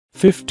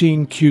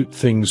15 cute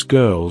things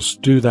girls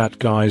do that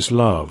guys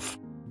love.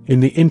 In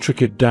the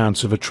intricate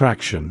dance of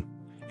attraction,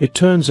 it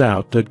turns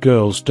out that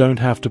girls don't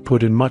have to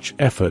put in much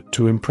effort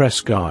to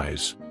impress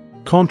guys.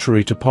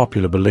 Contrary to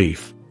popular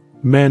belief,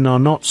 men are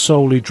not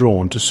solely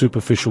drawn to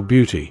superficial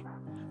beauty.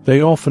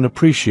 They often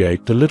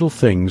appreciate the little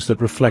things that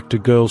reflect a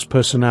girl's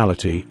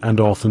personality and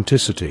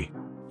authenticity.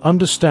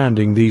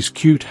 Understanding these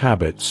cute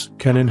habits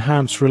can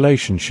enhance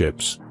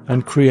relationships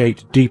and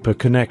create deeper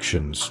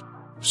connections.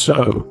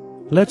 So,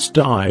 let's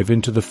dive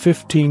into the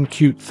 15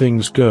 cute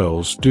things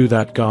girls do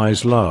that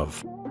guys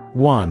love.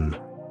 1.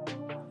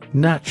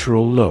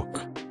 Natural look.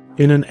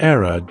 In an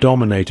era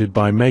dominated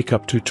by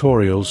makeup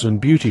tutorials and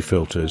beauty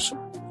filters,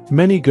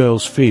 many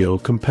girls feel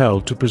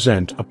compelled to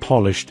present a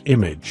polished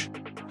image.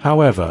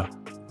 However,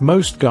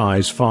 most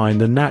guys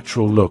find the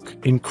natural look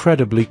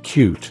incredibly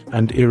cute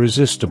and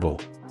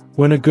irresistible.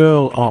 When a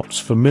girl opts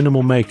for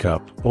minimal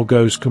makeup or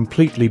goes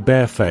completely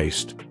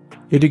barefaced,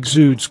 it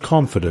exudes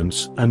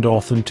confidence and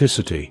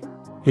authenticity.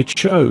 It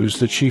shows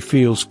that she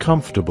feels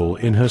comfortable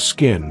in her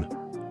skin,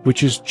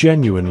 which is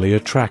genuinely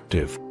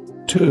attractive.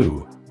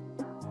 2.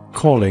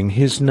 Calling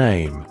his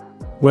name.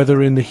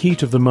 Whether in the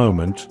heat of the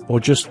moment or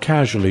just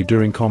casually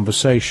during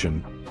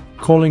conversation,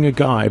 calling a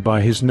guy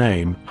by his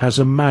name has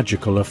a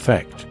magical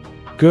effect.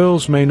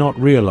 Girls may not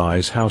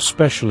realize how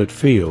special it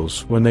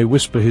feels when they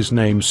whisper his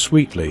name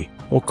sweetly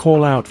or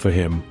call out for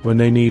him when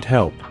they need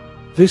help.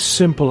 This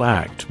simple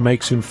act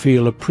makes him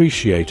feel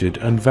appreciated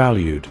and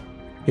valued,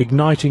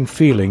 igniting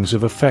feelings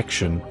of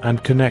affection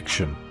and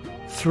connection.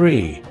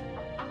 3.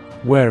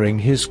 Wearing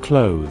his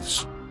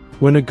clothes.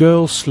 When a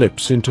girl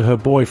slips into her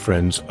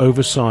boyfriend's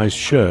oversized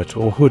shirt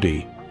or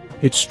hoodie,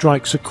 it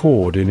strikes a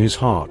chord in his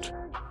heart.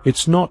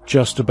 It's not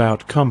just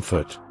about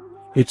comfort.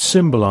 It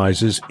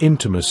symbolizes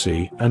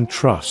intimacy and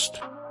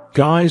trust.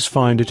 Guys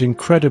find it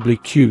incredibly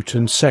cute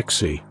and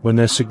sexy when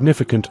their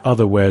significant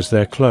other wears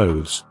their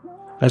clothes,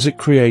 as it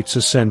creates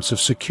a sense of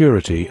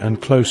security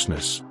and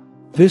closeness.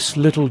 This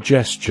little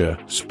gesture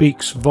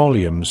speaks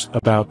volumes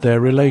about their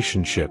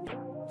relationship.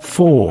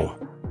 4.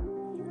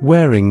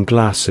 Wearing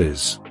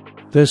glasses.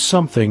 There's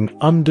something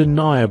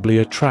undeniably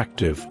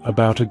attractive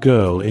about a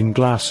girl in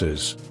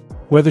glasses.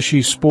 Whether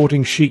she's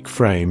sporting chic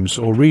frames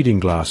or reading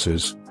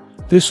glasses,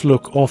 this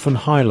look often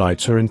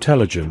highlights her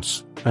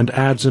intelligence and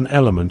adds an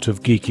element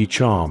of geeky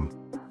charm.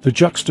 The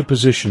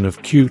juxtaposition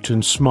of cute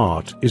and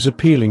smart is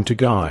appealing to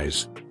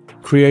guys,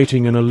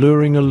 creating an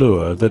alluring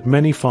allure that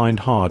many find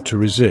hard to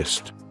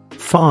resist.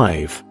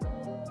 5.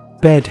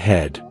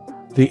 Bedhead.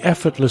 The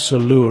effortless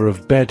allure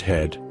of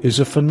bedhead is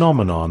a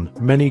phenomenon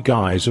many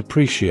guys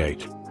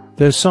appreciate.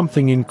 There's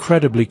something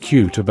incredibly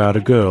cute about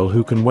a girl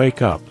who can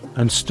wake up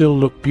and still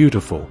look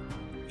beautiful,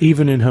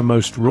 even in her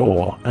most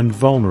raw and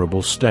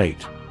vulnerable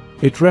state.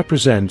 It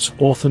represents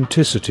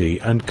authenticity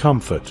and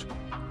comfort,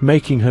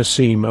 making her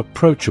seem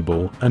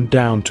approachable and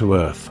down to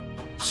earth.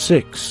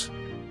 6.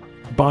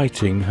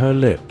 Biting her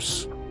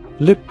lips.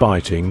 Lip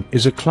biting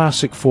is a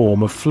classic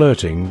form of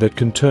flirting that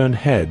can turn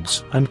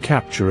heads and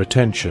capture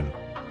attention.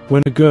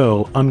 When a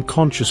girl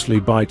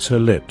unconsciously bites her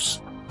lips,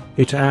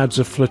 it adds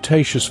a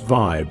flirtatious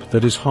vibe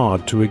that is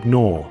hard to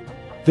ignore.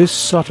 This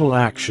subtle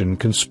action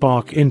can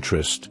spark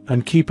interest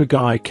and keep a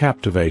guy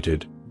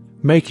captivated,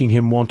 making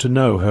him want to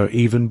know her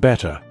even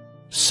better.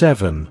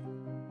 7.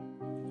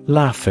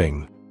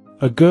 Laughing.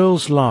 A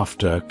girl's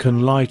laughter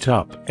can light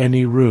up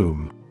any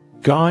room.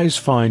 Guys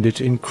find it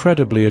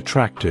incredibly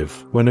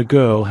attractive when a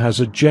girl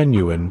has a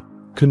genuine,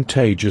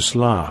 contagious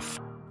laugh.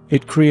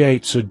 It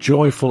creates a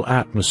joyful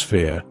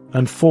atmosphere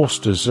and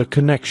fosters a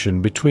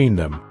connection between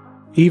them.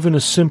 Even a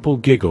simple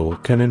giggle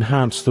can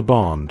enhance the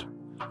bond,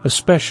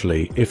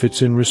 especially if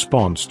it's in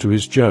response to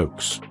his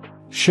jokes.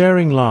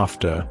 Sharing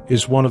laughter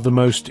is one of the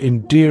most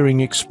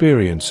endearing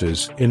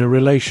experiences in a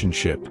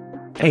relationship.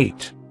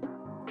 8.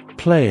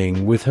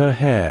 Playing with her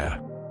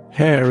hair.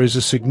 Hair is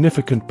a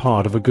significant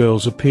part of a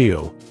girl's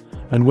appeal,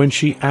 and when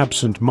she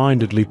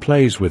absent-mindedly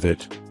plays with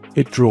it,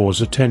 it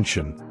draws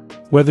attention.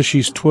 Whether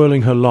she's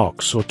twirling her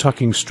locks or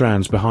tucking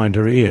strands behind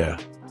her ear,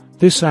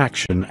 this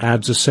action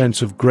adds a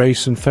sense of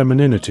grace and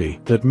femininity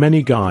that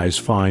many guys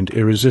find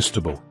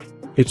irresistible.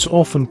 It's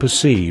often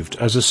perceived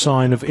as a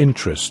sign of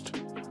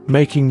interest,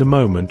 making the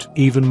moment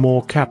even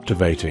more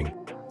captivating.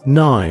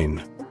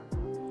 9.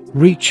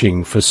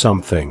 Reaching for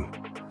something.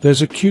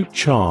 There's a cute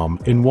charm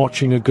in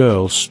watching a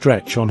girl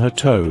stretch on her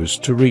toes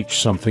to reach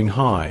something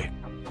high.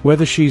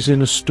 Whether she's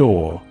in a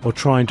store or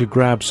trying to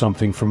grab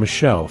something from a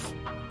shelf,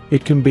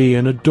 it can be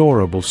an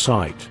adorable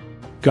sight.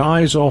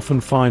 Guys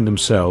often find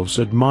themselves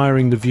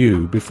admiring the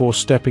view before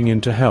stepping in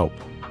to help,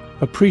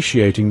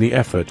 appreciating the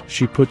effort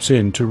she puts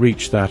in to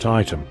reach that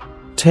item.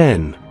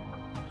 10.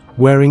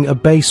 Wearing a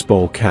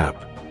baseball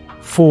cap.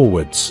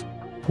 Forwards.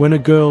 When a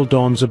girl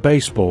dons a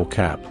baseball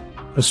cap,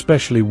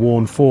 especially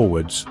worn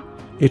forwards,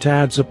 it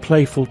adds a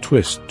playful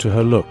twist to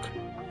her look.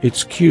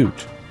 It's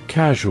cute,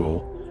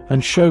 casual,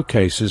 and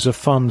showcases a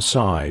fun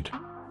side.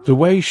 The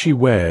way she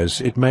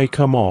wears it may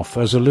come off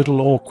as a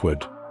little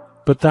awkward,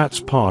 but that's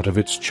part of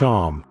its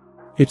charm.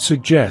 It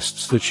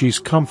suggests that she's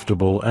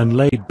comfortable and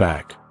laid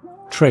back,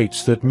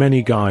 traits that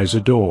many guys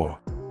adore.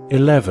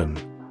 11.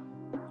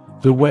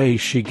 The way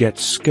she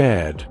gets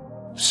scared.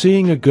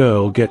 Seeing a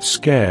girl get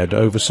scared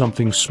over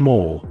something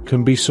small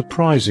can be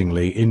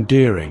surprisingly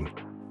endearing.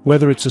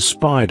 Whether it's a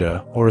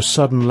spider or a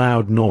sudden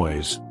loud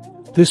noise,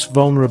 this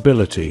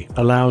vulnerability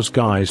allows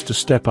guys to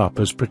step up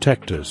as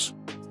protectors.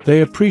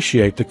 They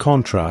appreciate the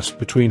contrast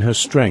between her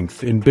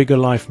strength in bigger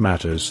life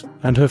matters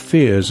and her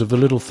fears of the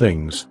little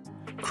things,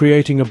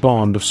 creating a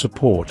bond of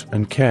support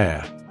and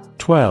care.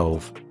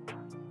 12.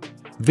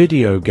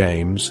 Video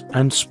games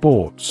and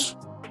sports.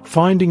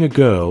 Finding a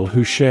girl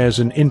who shares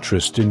an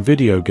interest in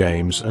video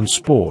games and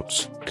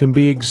sports can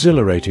be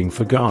exhilarating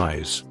for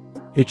guys.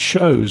 It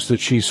shows that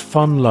she's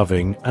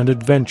fun-loving and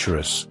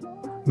adventurous,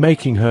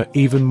 making her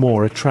even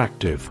more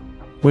attractive.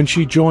 When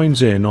she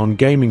joins in on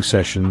gaming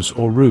sessions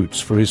or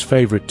roots for his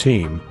favorite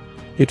team,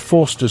 it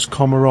fosters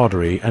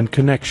camaraderie and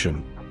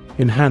connection,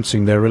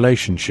 enhancing their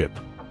relationship.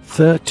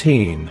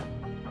 13.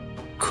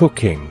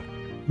 Cooking.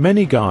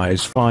 Many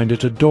guys find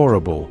it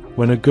adorable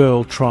when a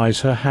girl tries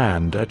her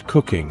hand at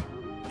cooking.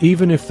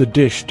 Even if the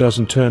dish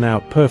doesn't turn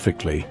out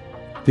perfectly,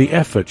 the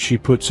effort she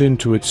puts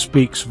into it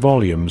speaks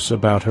volumes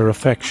about her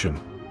affection.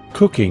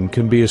 Cooking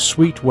can be a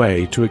sweet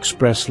way to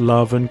express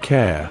love and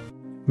care,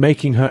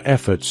 making her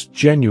efforts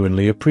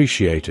genuinely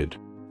appreciated.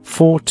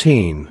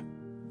 14.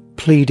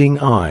 Pleading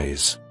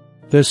eyes.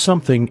 There's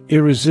something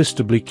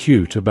irresistibly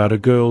cute about a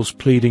girl's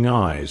pleading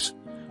eyes,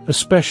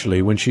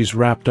 especially when she's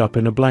wrapped up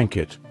in a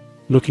blanket,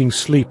 looking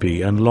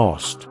sleepy and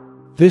lost.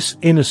 This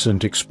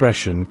innocent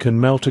expression can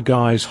melt a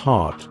guy's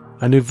heart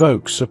and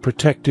evokes a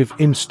protective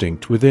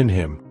instinct within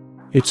him.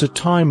 It's a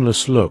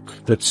timeless look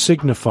that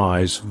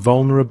signifies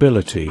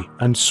vulnerability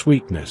and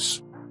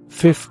sweetness.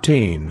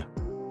 15.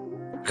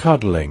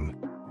 Cuddling.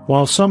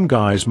 While some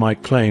guys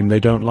might claim they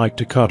don't like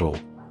to cuddle,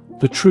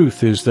 the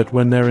truth is that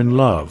when they're in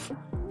love,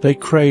 they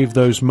crave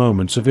those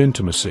moments of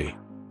intimacy.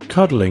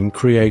 Cuddling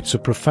creates a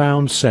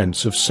profound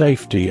sense of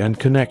safety and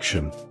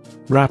connection,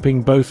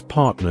 wrapping both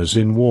partners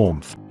in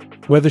warmth.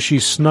 Whether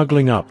she's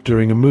snuggling up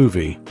during a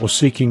movie or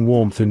seeking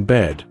warmth in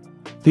bed,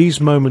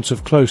 these moments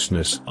of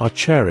closeness are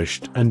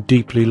cherished and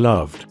deeply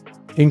loved.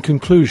 In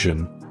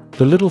conclusion,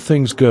 the little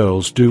things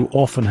girls do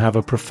often have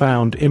a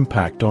profound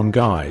impact on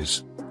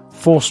guys,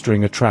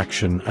 fostering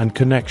attraction and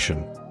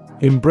connection.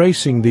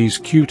 Embracing these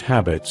cute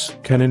habits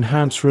can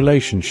enhance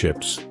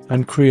relationships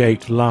and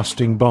create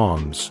lasting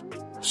bonds.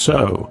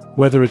 So,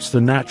 whether it's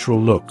the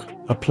natural look,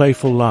 a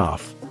playful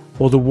laugh,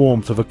 or the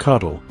warmth of a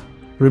cuddle,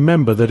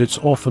 remember that it's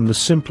often the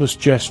simplest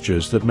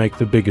gestures that make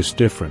the biggest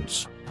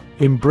difference.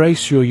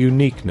 Embrace your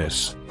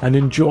uniqueness and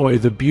enjoy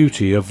the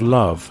beauty of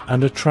love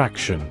and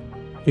attraction.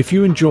 If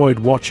you enjoyed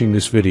watching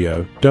this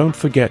video, don't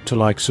forget to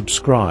like,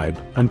 subscribe,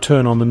 and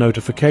turn on the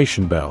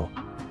notification bell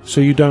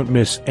so you don't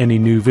miss any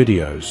new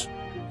videos.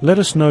 Let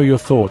us know your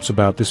thoughts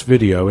about this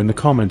video in the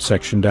comment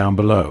section down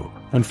below,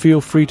 and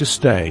feel free to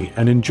stay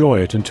and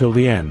enjoy it until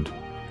the end.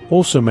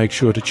 Also make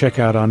sure to check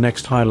out our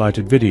next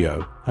highlighted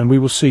video, and we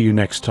will see you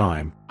next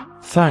time.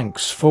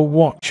 Thanks for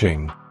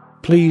watching.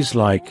 Please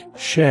like,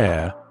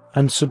 share,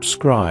 and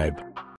subscribe.